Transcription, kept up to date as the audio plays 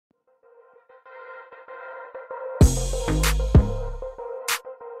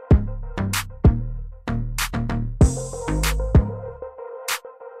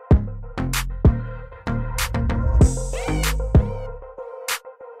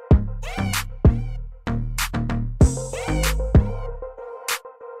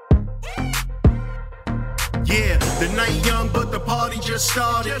The night young, but the party just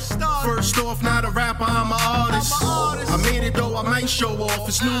started. First off, not a rapper, I'm an artist. I made it though, I might show off.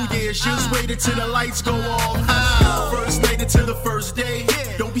 It's New Year's, just wait until the lights go off. First night until the first day.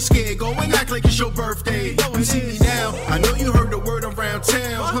 Don't be scared, go and act like it's your birthday. You see me now, I know you heard the word around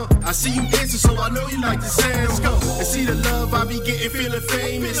town. I see you dancing, so I know you like the sounds. Go and see the love I be getting, feeling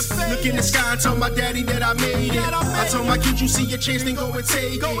famous. Look in the sky and tell my daddy that I made it. I told my kids, you see your chance, then go and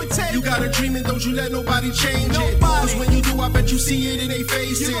take it. You got a dream and don't you let nobody change it. Cause when you do, I bet you see it in their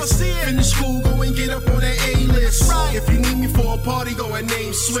faces. Finish school, go and get up on that A-list. If you need me for a party, go and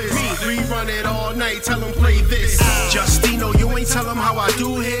name Swiss. Rerun it all night, tell them play this. Justino, you ain't tell them how I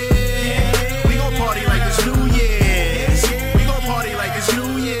do here. We gon' party like it's New Year's. We gon' party like it's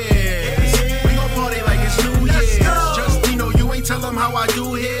New Year's. We gon' party like it's New Year's. Justino, you ain't tell them how I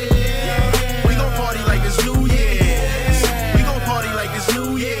do here. We gon' party like it's New Year's. We gon' party like it's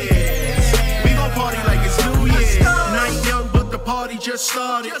New Year's. We gon' party like it's New Year's. Night young, but the party just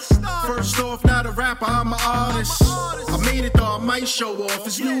started. First off, not a rapper, I'm an artist. I made it though, I might show off.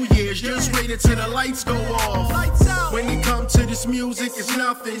 It's New Year's, just wait until the lights go off. When it comes to this music, it's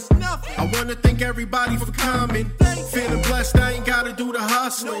nothing. I wanna thank everybody for coming. Feeling blessed, I ain't gotta do the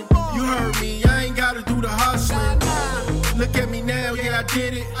hustling. You heard me, I ain't gotta do the hustling. Look at me now, yeah, I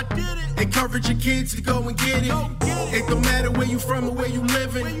did it. Encourage your kids to go and get it. It don't matter where you from or where you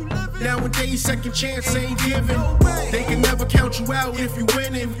living. Nowadays, second chance ain't given. They can never count you out if you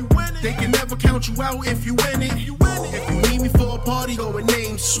winning. They can never count you out if you win it. If you need me for a party, go and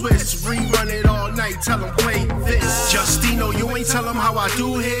name Swiss. Rerun it all night, tell them play this. Justino, you ain't tell them how I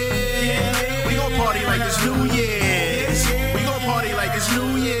do here. We gon' party like it's New Year's. We gon' party like it's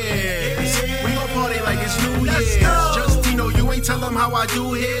New Year's. We gon' party like it's New Year's. Justino, you ain't tell them how I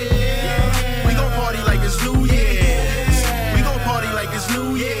do here. We gon' party like it's New Year's. We gon' party like it's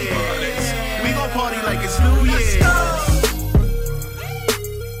New Year's. We gon' party like it's New Year's.